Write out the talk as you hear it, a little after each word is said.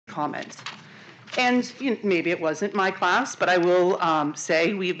comments. And maybe it wasn't my class, but I will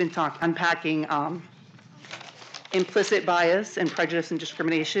say we've been unpacking implicit bias and prejudice and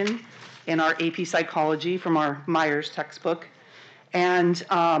discrimination in our AP psychology from our Myers textbook. And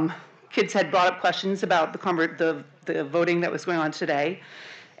kids had brought up questions about the voting that was going on today.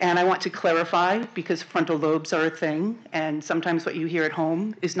 And I want to clarify, because frontal lobes are a thing, and sometimes what you hear at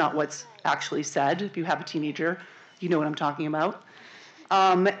home is not what's actually said. If you have a teenager, you know what I'm talking about.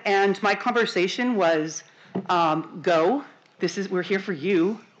 And my conversation was, go. We're here for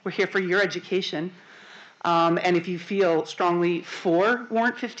you. We're here for your education. And if you feel strongly for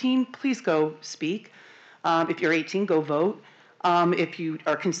Warrant 15, please go speak. If you're 18, go vote. If you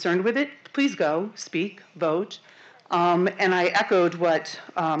are concerned with it, please go speak, vote. And I echoed what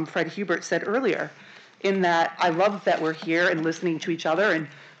Fred Hubert said earlier, in that I love that we're here and listening to each other and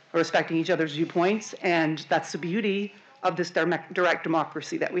respecting each other's viewpoints, and that's the beauty of this direct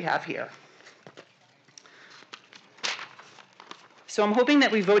democracy that we have here. So I'm hoping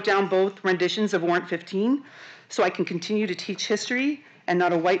that we vote down both renditions of Warrant 15 so I can continue to teach history and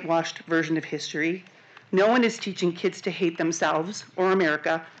not a whitewashed version of history. No one is teaching kids to hate themselves or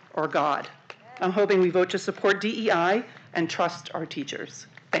America or God. I'm hoping we vote to support DEI and trust our teachers.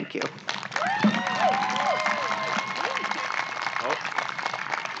 Thank you.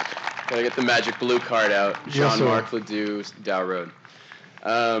 Gotta get the magic blue card out. Yes, Jean-Marc Ledoux, Dow Road.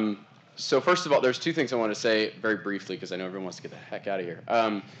 So first of all, there's two things I want to say very briefly, because I know everyone wants to get the heck out of here.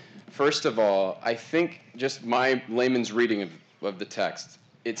 First of all, I think just my layman's reading of the text,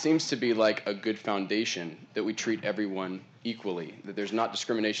 it seems to be like a good foundation that we treat everyone equally, that there's not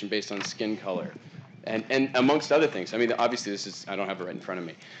discrimination based on skin color, and amongst other things. I mean, obviously I don't have it right in front of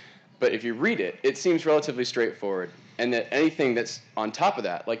me. But if you read it, it seems relatively straightforward, and that anything that's on top of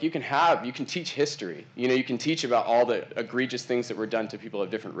that, like you can teach history. You can teach about all the egregious things that were done to people of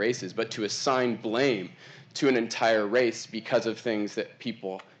different races, but to assign blame to an entire race because of things that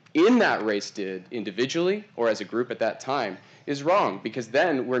people in that race did individually or as a group at that time is wrong, because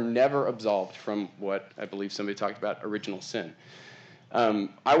then we're never absolved from what I believe somebody talked about, original sin.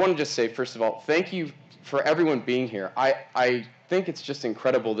 I want to just say, first of all, thank you for everyone being here. I think it's just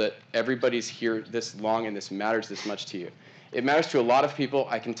incredible that everybody's here this long and this matters this much to you. It matters to a lot of people.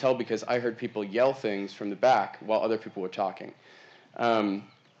 I can tell because I heard people yell things from the back while other people were talking.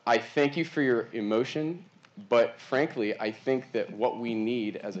 I thank you for your emotion, but frankly, I think that what we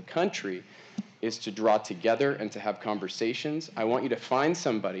need as a country is to draw together and to have conversations. I want you to find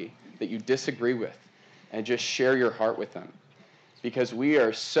somebody that you disagree with and just share your heart with them. Because we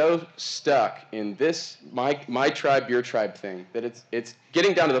are so stuck in this my tribe, your tribe thing that it's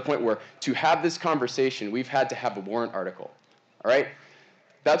getting down to the point where to have this conversation, we've had to have a warrant article. All right?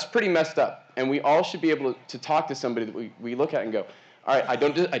 That's pretty messed up. And we all should be able to talk to somebody that we look at and go, all right, I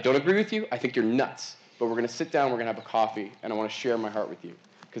don't agree with you. I think you're nuts. But we're going to sit down, we're going to have a coffee, and I want to share my heart with you.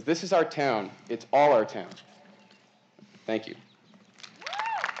 Because this is our town. It's all our town. Thank you.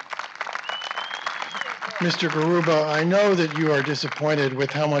 Mr. Garuba, I know that you are disappointed with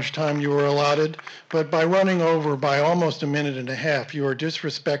how much time you were allotted, but by running over by almost a minute and a half, you are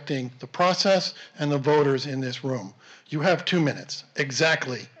disrespecting the process and the voters in this room. You have 2 minutes,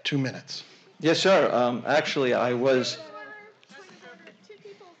 exactly 2 minutes. Yes, sir. Actually, I was... Two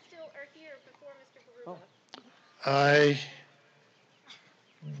people still are here before Mr. Garuba.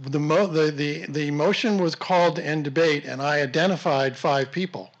 The motion was called to end debate, and I identified 5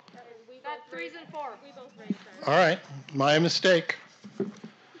 people. That's 3s and 4. We both raised ours. All right, my mistake.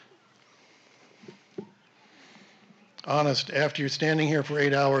 Honest, after you're standing here for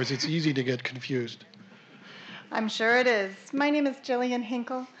 8 hours, it's easy to get confused. I'm sure it is. My name is Jillian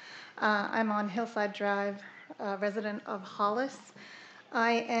Hinkle. I'm on Hillside Drive, resident of Hollis.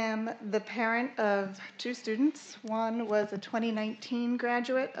 I am the parent of 2 students. One was a 2019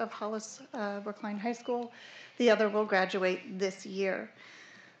 graduate of Hollis Brookline High School. The other will graduate this year.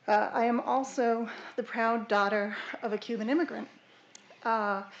 I am also the proud daughter of a Cuban immigrant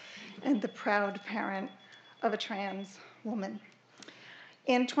and the proud parent of a trans woman.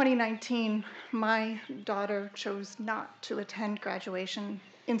 In 2019, my daughter chose not to attend graduation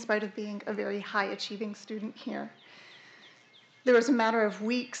in spite of being a very high-achieving student here. There was a matter of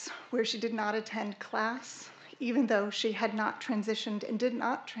weeks where she did not attend class, even though she had not transitioned and did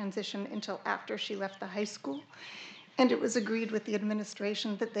not transition until after she left the high school. And it was agreed with the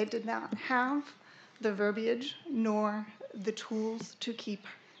administration that they did not have the verbiage nor the tools to keep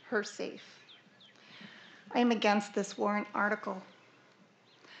her safe. I am against this warrant article.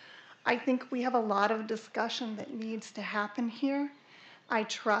 I think we have a lot of discussion that needs to happen here. I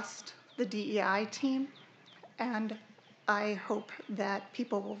trust the DEI team, and I hope that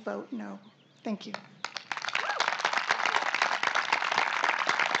people will vote no. Thank you.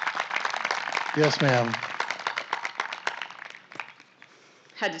 Yes, ma'am.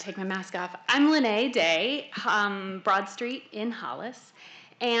 Had to take my mask off. I'm Lene Day, Broad Street in Hollis,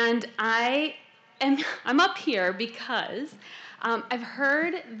 and I'm up here because I've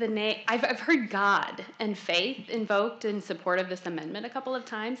heard I've heard God and faith invoked in support of this amendment a couple of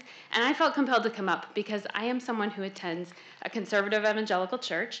times, and I felt compelled to come up because I am someone who attends a conservative evangelical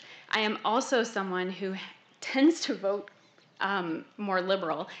church. I am also someone who tends to vote more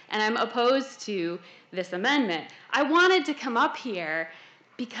liberal, and I'm opposed to this amendment. I wanted to come up here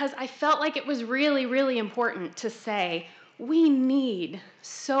because I felt like it was really, really important to say we need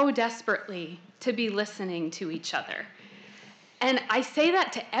so desperately to be listening to each other. And I say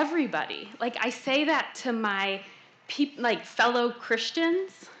that to everybody. Like, I say that to my fellow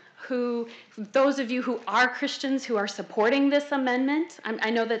Christians, those of you who are Christians who are supporting this amendment.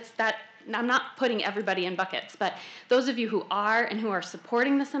 I know that I'm not putting everybody in buckets, but those of you who are and who are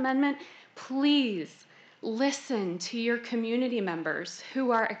supporting this amendment, please listen to your community members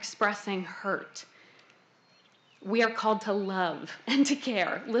who are expressing hurt. We are called to love and to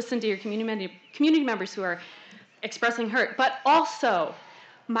care. Listen to your community members who are expressing hurt, but also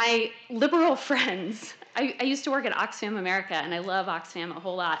my liberal friends. I used to work at Oxfam America, and I love Oxfam a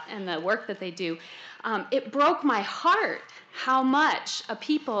whole lot and the work that they do. It broke my heart how much a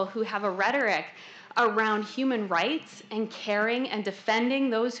people who have a rhetoric around human rights and caring and defending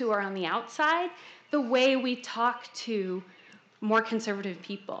those who are on the outside, the way we talk to more conservative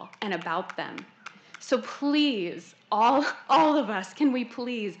people and about them. So please, all of us, can we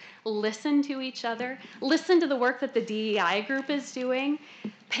please listen to each other, listen to the work that the DEI group is doing,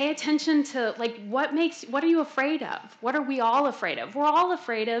 pay attention to what are you afraid of? What are we all afraid of? We're all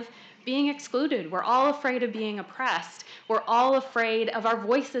afraid of being excluded. We're all afraid of being oppressed. We're all afraid of our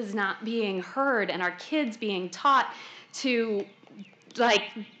voices not being heard and our kids being taught to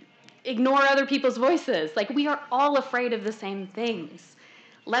ignore other people's voices. We are all afraid of the same things.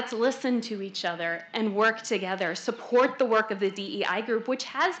 Let's listen to each other and work together. Support the work of the DEI group, which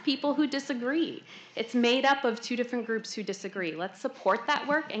has people who disagree. It's made up of two different groups who disagree. Let's support that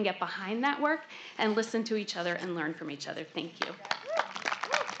work and get behind that work and listen to each other and learn from each other. Thank you.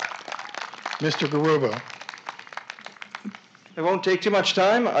 Mr. Garuba. It won't take too much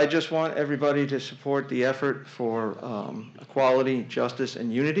time. I just want everybody to support the effort for equality, justice,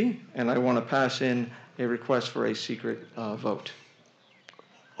 and unity, and I want to pass in a request for a secret vote.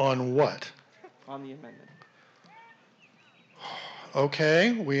 On what? On the amendment.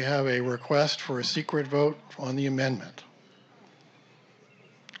 Okay, we have a request for a secret vote on the amendment.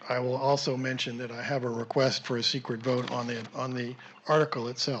 I will also mention that I have a request for a secret vote on the article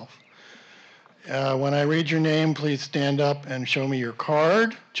itself. When I read your name, please stand up and show me your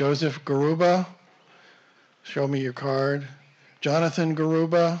card. Joseph Garuba, show me your card. Jonathan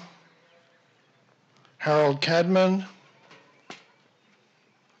Garuba. Harold Cadman.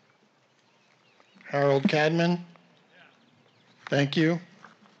 Harold Cadman. Thank you.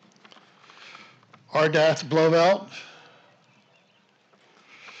 Ardath Blovelt.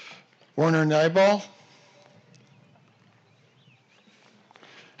 Werner Nybal.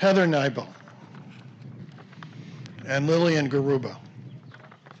 Heather Nybal. And Lillian Garuba.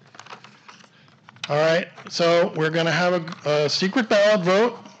 All right, so we're going to have a secret ballot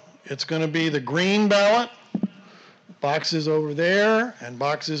vote. It's going to be the green ballot. Boxes over there and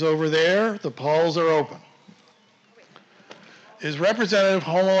boxes over there. The polls are open. Is Representative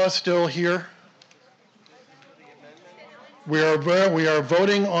Homola still here? We are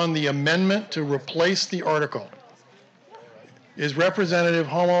voting on the amendment to replace the article. Is Representative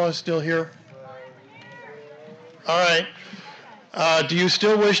Homola still here? All right. Do you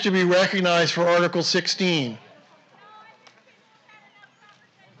still wish to be recognized for Article 16?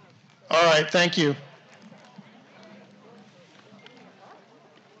 All right, thank you.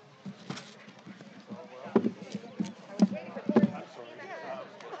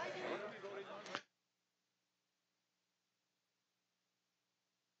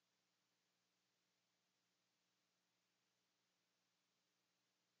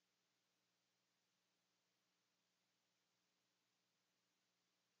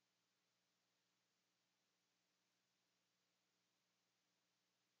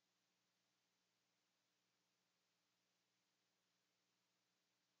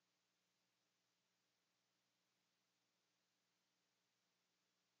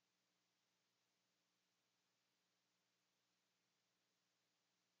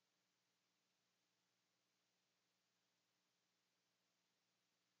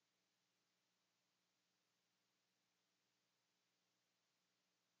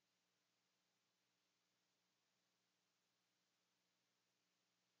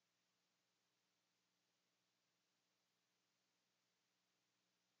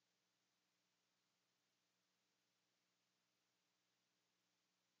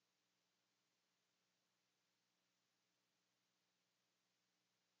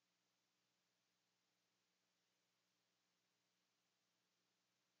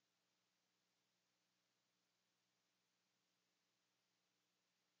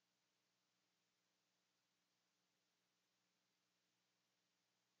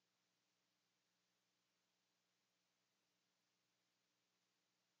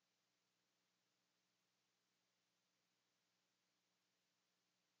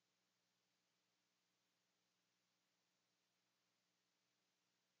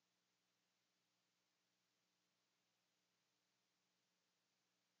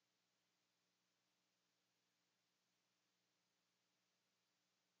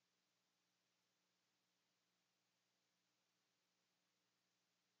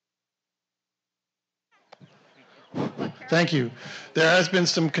 Thank you. There has been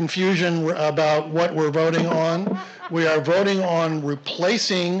some confusion about what we're voting on. We are voting on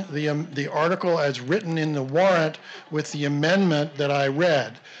replacing the article as written in the warrant with the amendment that I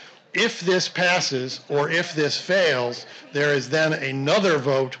read. If this passes, or if this fails, there is then another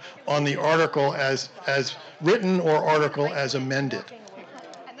vote on the article as written or article as amended.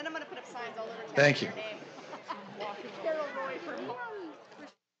 And then I'm going to put up signs all over town. Thank you. with your name.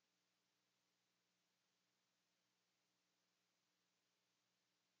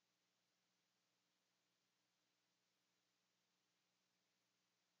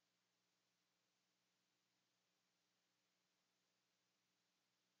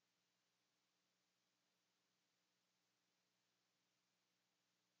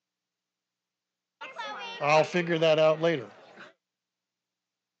 I'll figure that out later.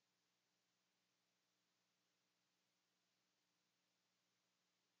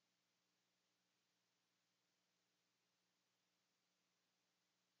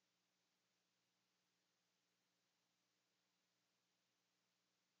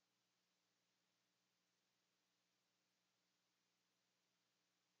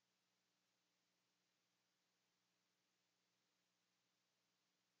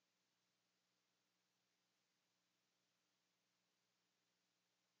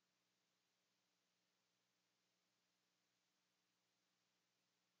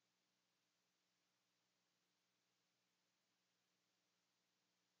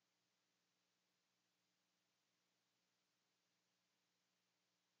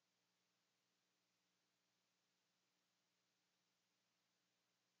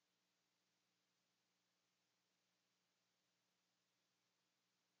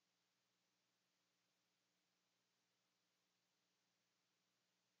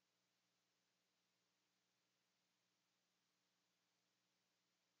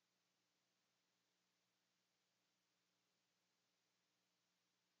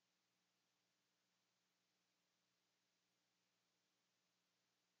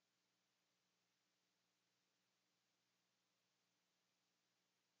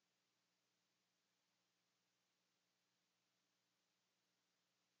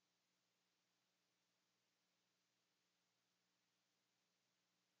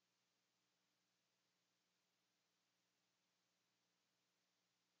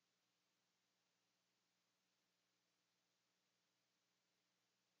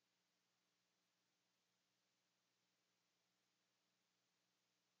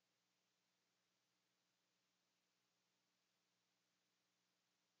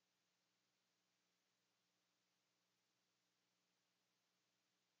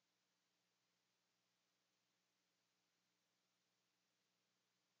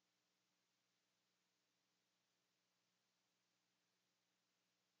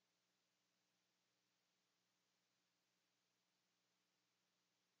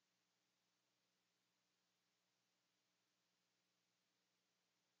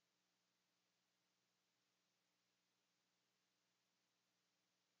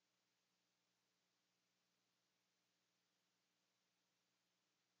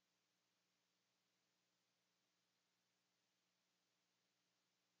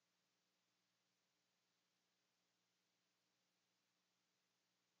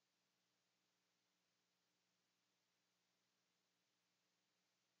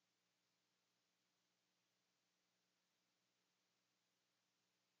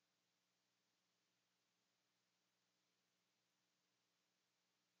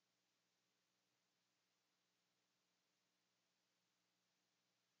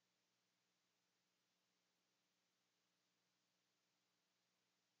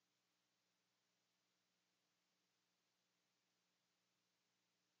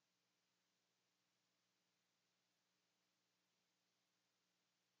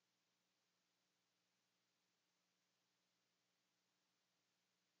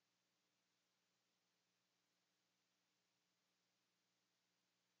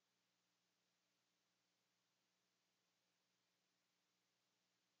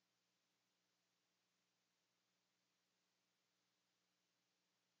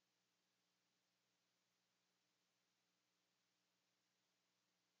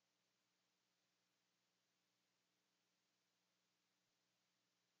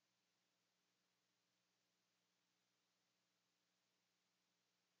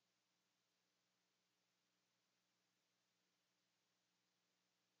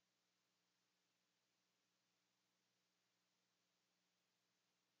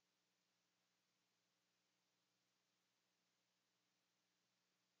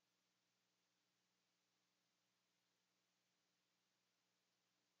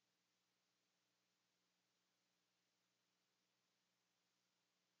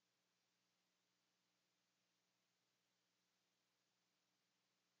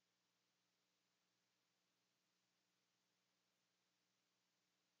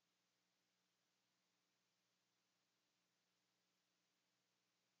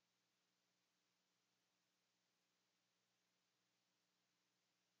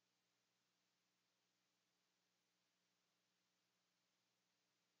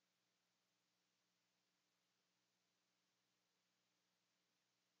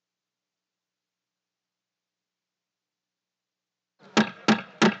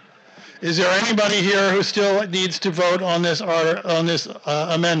 Is there anybody here who still needs to vote on this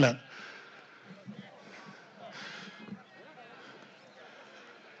amendment?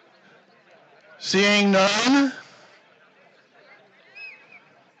 Seeing none?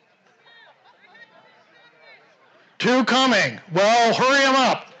 Two coming. Well, hurry them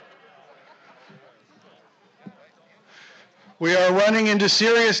up. We are running into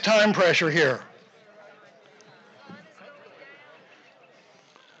serious time pressure here.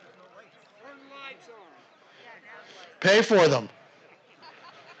 Pay for them.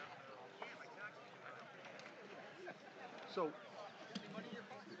 So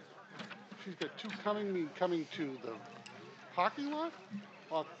she's got two coming to the parking lot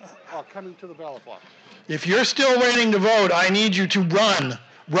or coming to the ballot box? If you're still waiting to vote, I need you to run.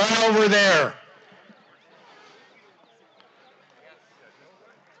 Run over there.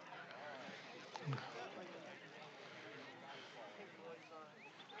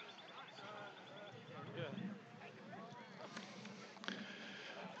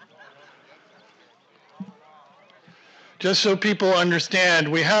 Just so people understand,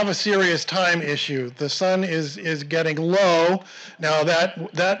 we have a serious time issue. The sun is getting low. Now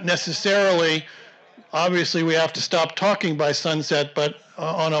that necessarily, obviously we have to stop talking by sunset, but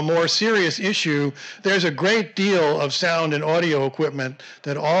on a more serious issue, there's a great deal of sound and audio equipment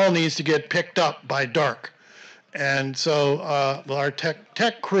that all needs to get picked up by dark. And so our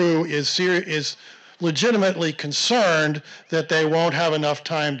tech crew is legitimately concerned that they won't have enough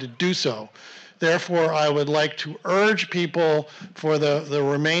time to do so. Therefore, I would like to urge people for the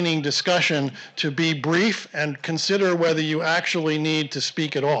remaining discussion to be brief and consider whether you actually need to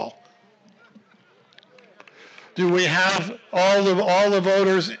speak at all. Do we have all the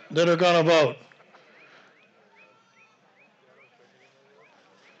voters that are going to vote?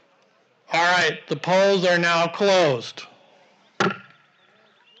 All right, the polls are now closed.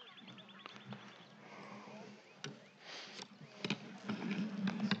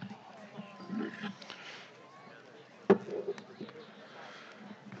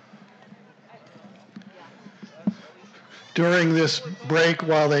 During this break,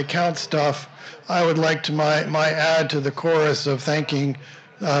 while they count stuff, I would like to my add to the chorus of thanking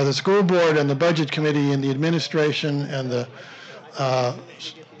the school board and the budget committee and the administration and the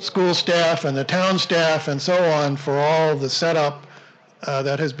school staff and the town staff and so on for all the setup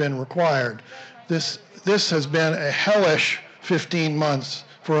that has been required. This has been a hellish 15 months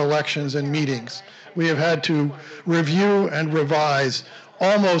for elections and meetings. We have had to review and revise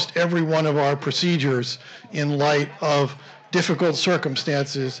almost every one of our procedures in light of difficult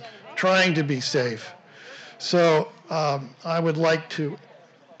circumstances, trying to be safe. So I would like to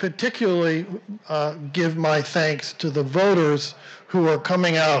particularly give my thanks to the voters who are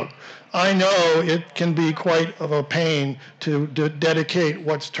coming out. I know it can be quite of a pain to dedicate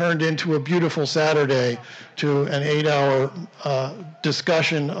what's turned into a beautiful Saturday to an 8-hour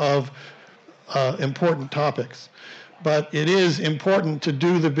discussion of important topics. But it is important to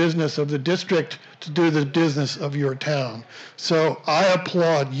do the business of the district, to do the business of your town. So I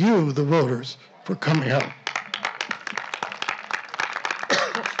applaud you, the voters, for coming out.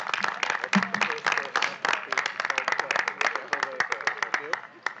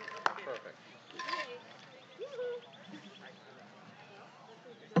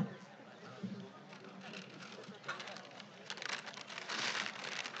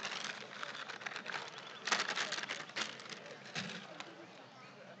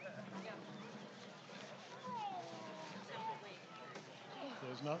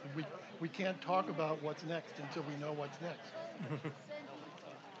 We can't talk about what's next until we know what's next. Can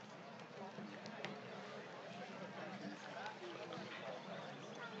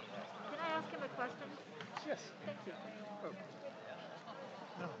I ask him a question? Yes. Thank you.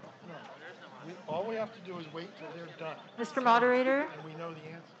 No. All we have to do is wait till they're done. Mr. Moderator? And we know the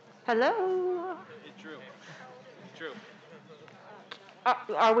answer. Hello? It's true. True.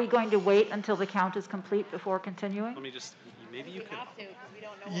 Are we going to wait until the count is complete before continuing? Let me just, maybe you could.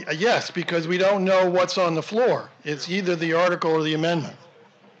 Yes, because we don't know what's on the floor. It's either the article or the amendment.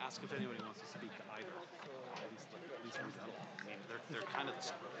 Ask if anybody wants to speak to either. At least in the middle. I mean, they're kind of the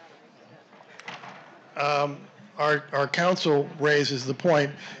same. Our counsel raises the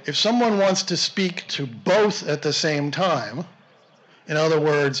point, if someone wants to speak to both at the same time, in other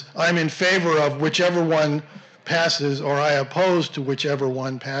words, I'm in favor of whichever one passes or I oppose to whichever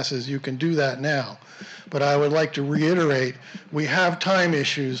one passes, you can do that now. But I would like to reiterate, we have time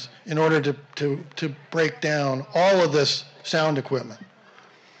issues in order to break down all of this sound equipment.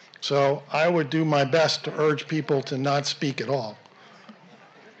 So I would do my best to urge people to not speak at all.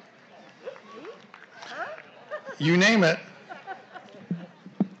 You name it.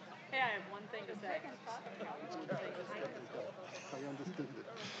 I have one thing to say. I understand it.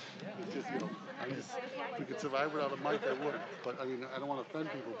 It's just, if we could survive without a mic, I would. But I mean, I don't want to offend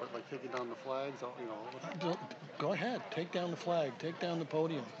people, but like taking down the flags, Go ahead, take down the flag, take down the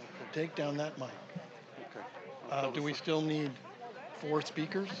podium, take down that mic. Okay. Do we still need 4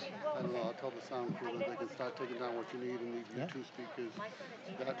 speakers? I don't know, I'll tell the sound crew that they can start taking down what you need and leave you 2 speakers,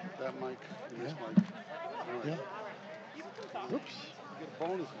 that mic and this mic. All right. Yeah. Oops. You get a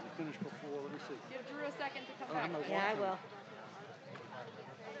bonus if you finish before, let me see. Give Drew a second to come I don't back. have my Yeah, I watch on. will.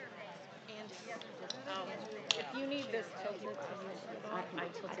 If you need this tilted, I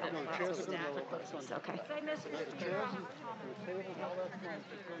tilted it No, the flat chairs so are going to staff. go like this. Okay. The chairs and the table and all that's fine,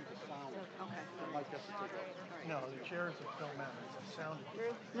 just going to sound. The mic has to take over. No, the chairs don't matter. It's sound.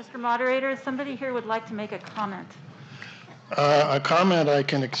 Mr. Moderator, somebody here would like to make a comment. A comment I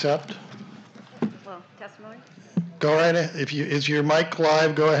can accept. Well, testimony? Go right ahead. Is your mic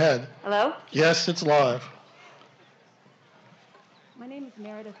live? Go ahead. Hello? Yes, it's live. My name is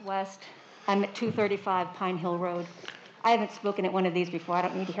Meredith West. I'm at 235 Pine Hill Road. I haven't spoken at one of these before. I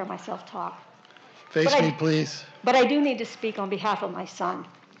don't need to hear myself talk. Face me, please. But I do need to speak on behalf of my son.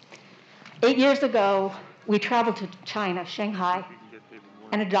 8 years ago, we traveled to China, Shanghai,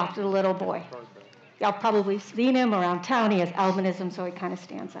 and adopted a little boy. Y'all probably seen him around town. He has albinism, so he kind of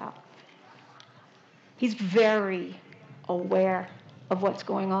stands out. He's very aware of what's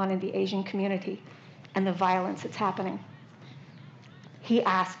going on in the Asian community and the violence that's happening. He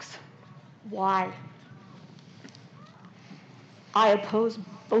asks, why? I oppose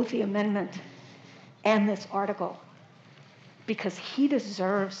both the amendment and this article because he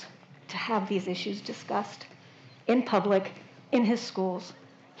deserves to have these issues discussed in public, in his schools.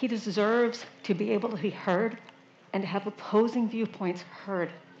 He deserves to be able to be heard and to have opposing viewpoints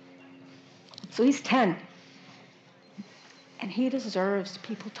heard. So he's 10, and he deserves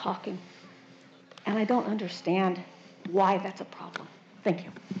people talking. And I don't understand why that's a problem. Thank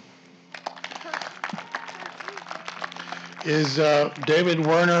you. Is David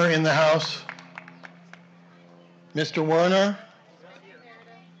Werner in the house? Mr. Werner?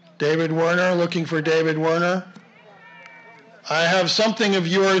 David Werner, looking for David Werner. I have something of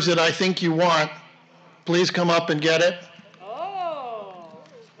yours that I think you want. Please come up and get it. Oh,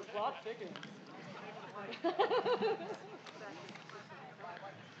 the plot thickens.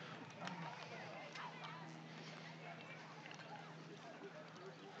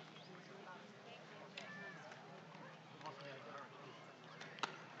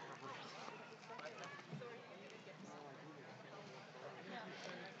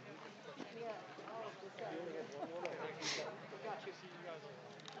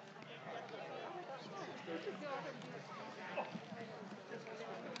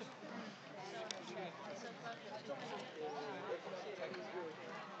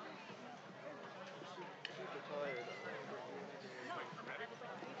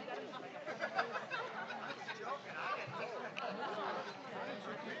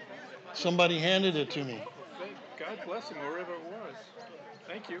 Somebody handed it to me. God bless him, wherever it was.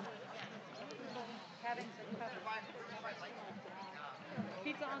 Thank you.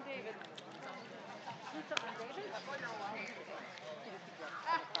 Pizza on David. Pizza on David?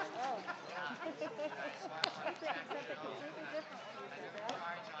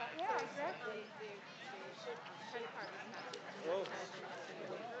 Yeah, exactly.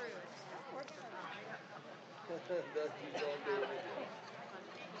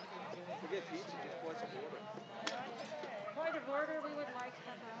 Forget pizza, just points of order. Point of order, we would like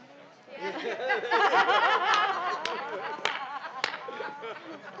pepperoni.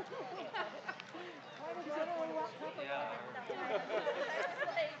 Point of order, we want pepperoni.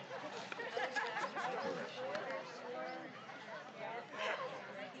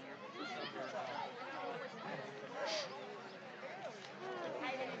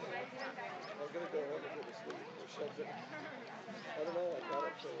 I'm gonna go home and go to sleep or something. I don't know, I got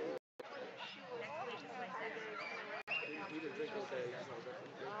up so early. We didn't drink all day, so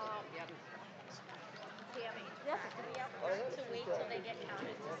definitely drink. To wait till they get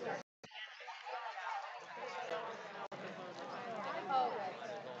counted to start. Oh, right.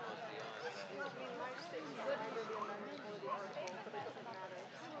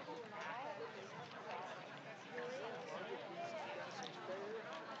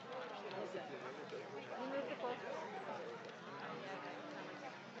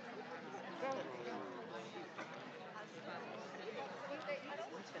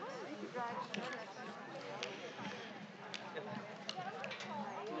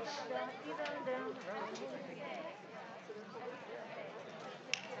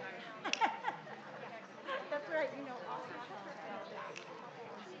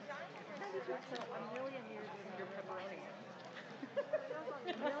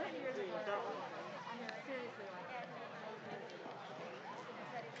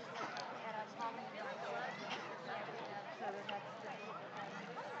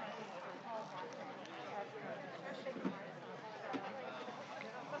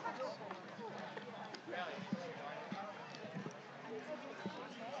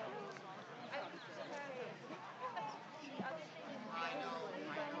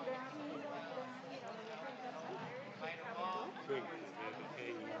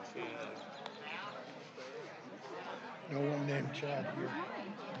 No one named Chad here.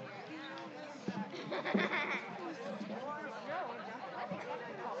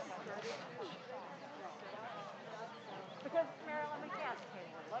 Because Marilyn, we can't table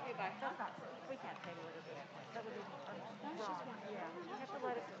it. Love you, bye. That's not, we can't table it. That would be wrong. Yeah, we have to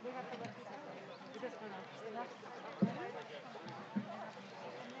let it, we have to let it separate. We just want to, enough.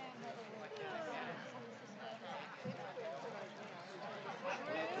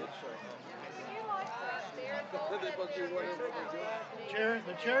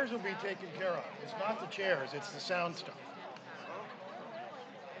 The chairs will be taken care of. It's not the chairs, it's the sound stuff.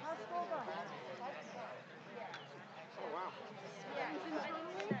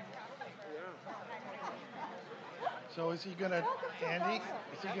 So is he gonna, Andy,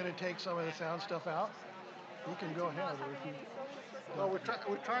 is he gonna take some of the sound stuff out? He can go ahead. Or if he, Well, we're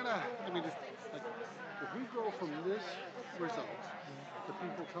trying to, I mean, if we go from this result to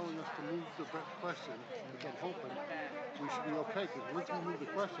people telling us to move the question, which I'm hoping, we should be okay, because once we move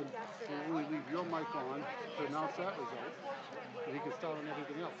the question, we'll only leave your mic on to announce that result, and he can start on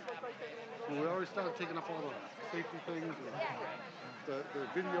everything else. And we already started taking up all the safety things, and the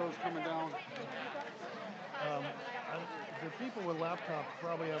videos coming down. the people with laptops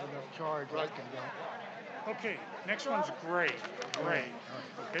probably have enough charge. Right. Okay, next one's great. Okay?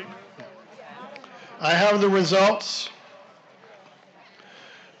 I have the results.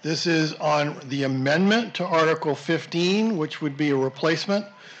 This is on the amendment to Article 15, which would be a replacement.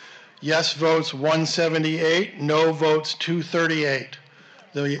 Yes votes 178, no votes 238.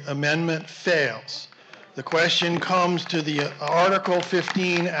 The amendment fails. The question comes to the Article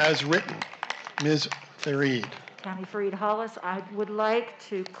 15 as written. Ms. Fareed. Tammy Fareed Hollis, I would like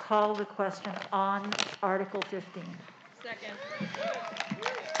to call the question on Article 15. Second.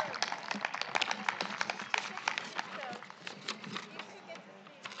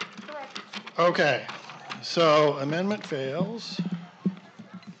 Okay, so amendment fails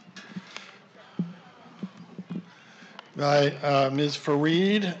by Ms.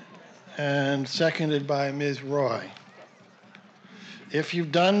 Fareed and seconded by Ms. Roy. If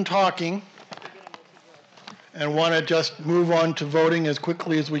you've done talking and want to just move on to voting as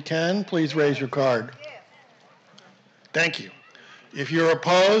quickly as we can, please raise your card. Thank you. If you're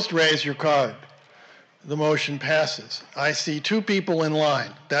opposed, raise your card. The motion passes. I see 2 people in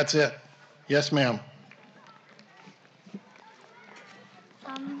line. That's it. Yes, ma'am.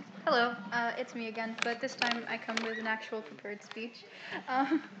 Hello, it's me again, but this time I come with an actual prepared speech.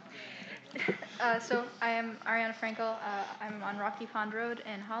 So I am Ariana Frankel. I'm on Rocky Pond Road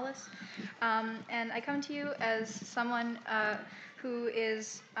in Hollis, and I come to you as someone who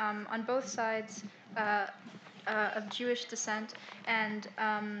is on both sides of Jewish descent, and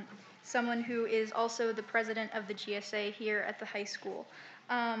someone who is also the president of the GSA here at the high school.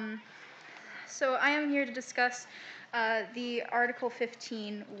 So I am here to discuss the Article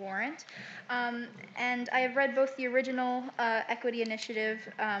 15 warrant, and I have read both the original equity initiative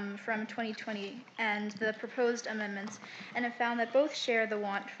from 2020 and the proposed amendments, and have found that both share the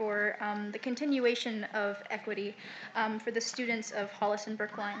want for the continuation of equity for the students of Hollis and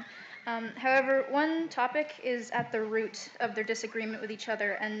Brookline. However, one topic is at the root of their disagreement with each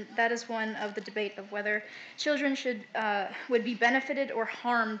other, and that is one of the debate of whether children would be benefited or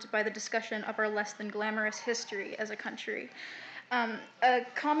harmed by the discussion of our less than glamorous history as a country. A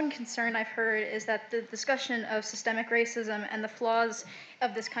common concern I've heard is that the discussion of systemic racism and the flaws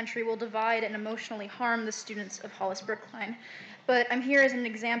of this country will divide and emotionally harm the students of Hollis Brookline. But I'm here as an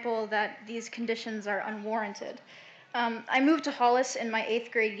example that these conditions are unwarranted. I moved to Hollis in my 8th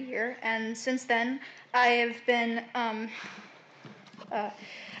grade year, and since then I've been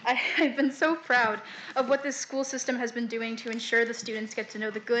so proud of what this school system has been doing to ensure the students get to know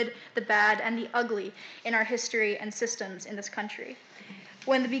the good, the bad, and the ugly in our history and systems in this country.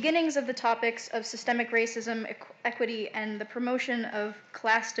 When the beginnings of the topics of systemic racism, equity, and the promotion of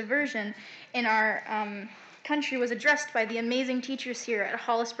class diversion in our country was addressed by the amazing teachers here at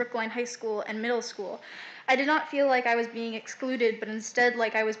Hollis Brookline High School and Middle School, I did not feel like I was being excluded, but instead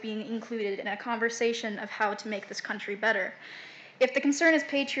like I was being included in a conversation of how to make this country better. If the concern is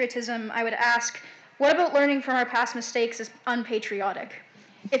patriotism, I would ask, what about learning from our past mistakes is unpatriotic?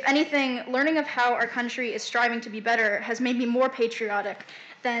 If anything, learning of how our country is striving to be better has made me more patriotic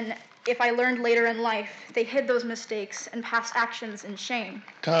than if I learned later in life they hid those mistakes and past actions in shame.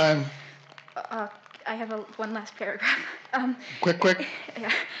 Time. I have one last paragraph. Quick.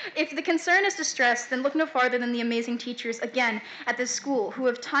 Yeah. If the concern is distress, then look no farther than the amazing teachers, again, at this school, who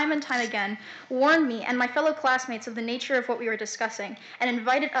have time and time again warned me and my fellow classmates of the nature of what we were discussing and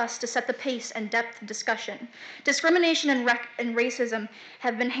invited us to set the pace and depth of discussion. Discrimination and racism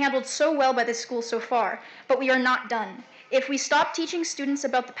have been handled so well by this school so far, but we are not done. If we stop teaching students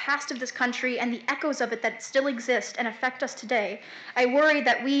about the past of this country and the echoes of it that still exist and affect us today, I worry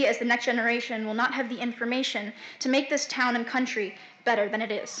that we, as the next generation, will not have the information to make this town and country better than it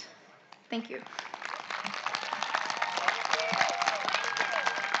is. Thank you.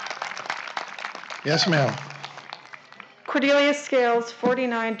 Yes, ma'am. Cordelia Scales,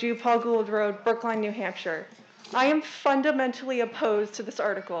 49 DuPaul Gould Road, Brookline, New Hampshire. I am fundamentally opposed to this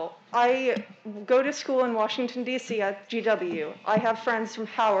article. I go to school in Washington, D.C. at GW. I have friends from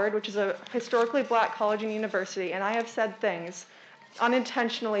Howard, which is a historically black college and university, and I have said things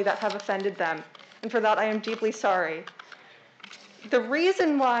unintentionally that have offended them, and for that I am deeply sorry. The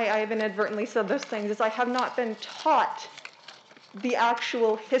reason why I have inadvertently said those things is I have not been taught the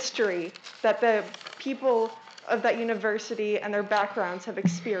actual history that the people of that university and their backgrounds have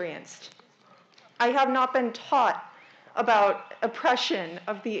experienced. I have not been taught about oppression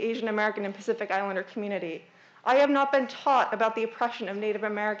of the Asian American and Pacific Islander community. I have not been taught about the oppression of Native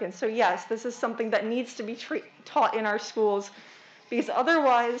Americans. So yes, this is something that needs to be taught in our schools, because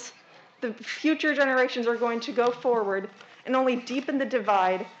otherwise the future generations are going to go forward and only deepen the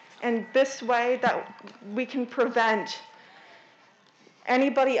divide, and this way that we can prevent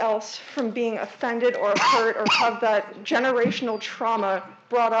anybody else from being offended or hurt or have that generational trauma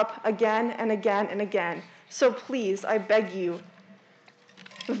brought up again and again and again. So please, I beg you,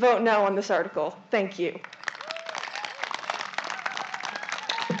 vote no on this article. Thank you.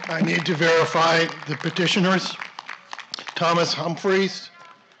 I need to verify the petitioners. Thomas Humphreys,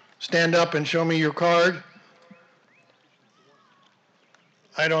 stand up and show me your card.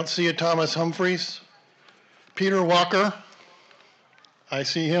 I don't see a Thomas Humphreys. Peter Walker, I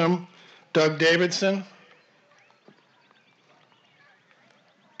see him. Doug Davidson.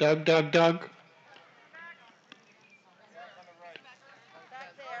 Doug.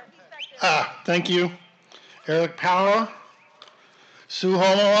 Thank you. Eric Power. Sue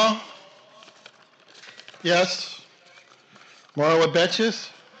Homoa. Yes. Marla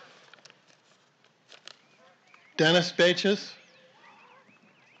Betches. Dennis Betches.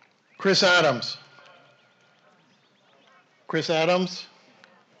 Chris Adams.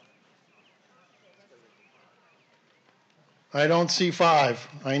 I don't see 5.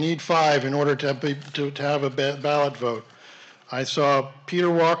 I need 5 in order to have a ballot vote. I saw Peter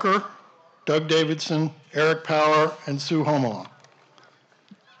Walker, Doug Davidson, Eric Power, and Sue Homola.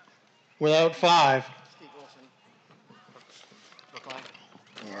 Without 5. Steve Wilson.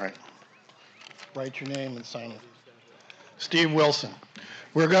 All right. Write your name and sign it. Steve Wilson.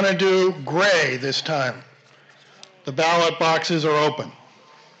 We're going to do gray this time. The ballot boxes are open.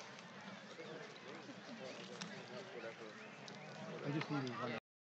 I just needed one.